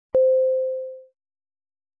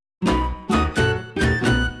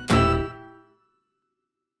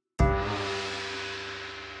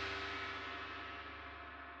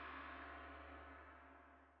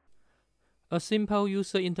A simple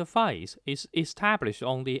user interface is established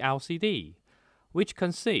on the LCD, which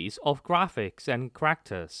consists of graphics and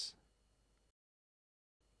characters.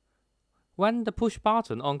 When the push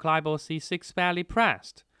button on clybot C6 is barely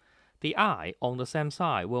pressed, the eye on the same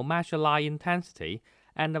side will measure light intensity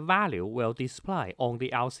and the value will display on the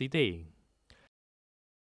LCD.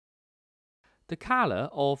 The color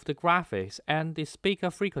of the graphics and the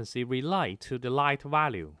speaker frequency relate to the light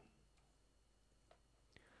value.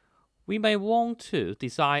 We may want to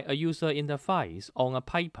design a user interface on a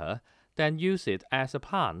paper, then use it as a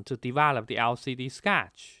plan to develop the LCD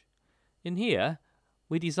sketch. In here,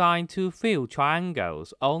 we design two fill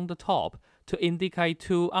triangles on the top to indicate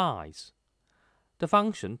two eyes. The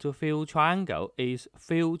function to fill triangle is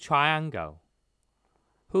fill triangle,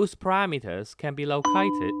 whose parameters can be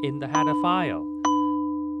located in the header file.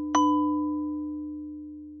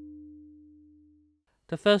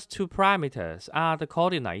 The first two parameters are the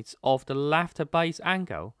coordinates of the left base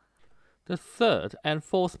angle. The third and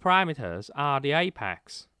fourth parameters are the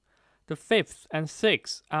apex. The fifth and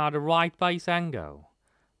sixth are the right base angle.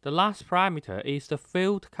 The last parameter is the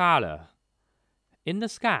filled color. In the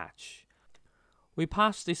sketch, we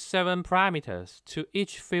pass these 7 parameters to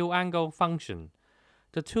each fill angle function.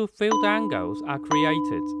 The two filled angles are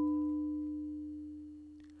created.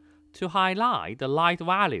 To highlight the light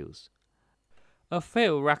values, a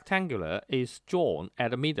fill rectangular is drawn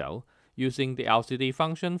at the middle using the LCD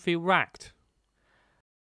function fillRect.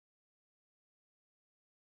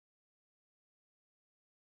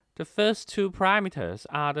 The first two parameters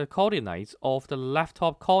are the coordinates of the left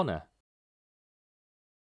top corner.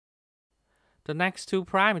 The next two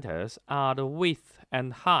parameters are the width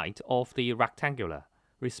and height of the rectangular,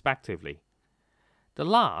 respectively. The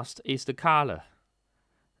last is the color.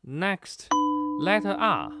 Next, letter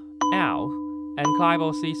R, L, and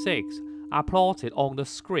clybot C6 are plotted on the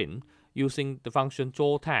screen using the function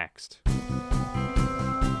drawText.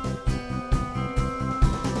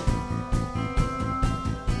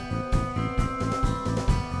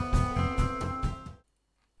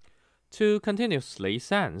 To continuously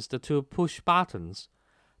sense the two push buttons,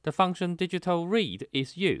 the function digital read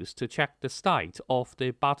is used to check the state of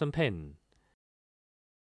the button pin.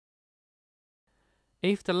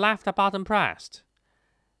 If the left button pressed,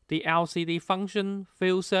 the LCD function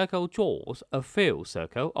fill circle draws a fill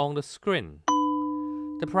circle on the screen.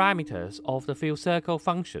 The parameters of the fill circle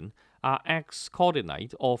function are x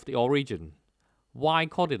coordinate of the origin, y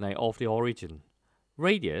coordinate of the origin,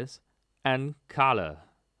 radius, and color.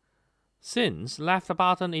 Since left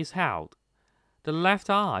button is held, the left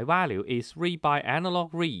eye value is read by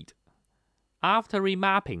analog read. After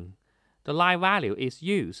remapping, the light value is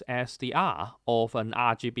used as the R of an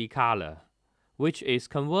RGB color, which is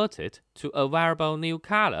converted to a variable new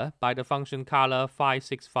color by the function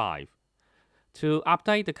color565 to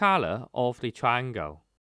update the color of the triangle.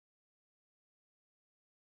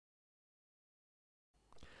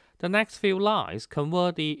 The next few lines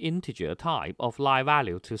convert the integer type of light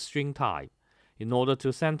value to string type in order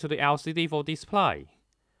to send to the LCD for display.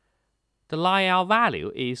 The light L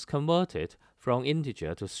value is converted from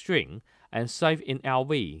integer to string and saved in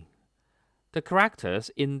LV. The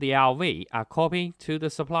characters in the LV are copied to the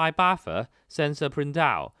supply buffer sensor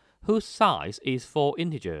printout, whose size is 4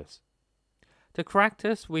 integers. The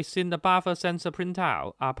characters within the buffer sensor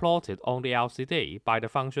printout are plotted on the LCD by the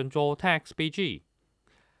function drawTextBG.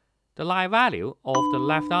 The light value of the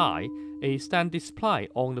left eye is then displayed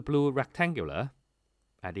on the blue rectangular.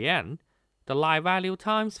 At the end, the light value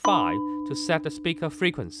times 5 to set the speaker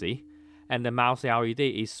frequency, and the mouse LED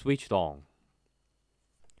is switched on.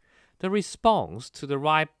 The response to the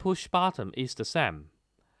right push button is the same,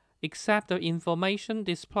 except the information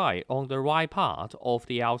displayed on the right part of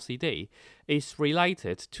the LCD is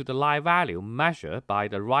related to the light value measured by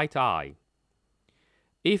the right eye.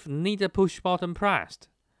 If neither push button pressed,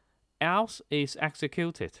 else is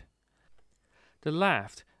executed. The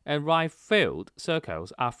left and right filled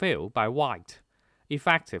circles are filled by white,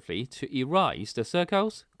 effectively to erase the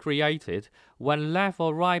circles created when left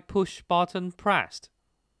or right push button pressed.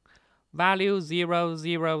 Value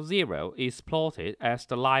 000 is plotted as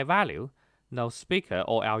the light value. No speaker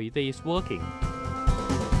or LED is working.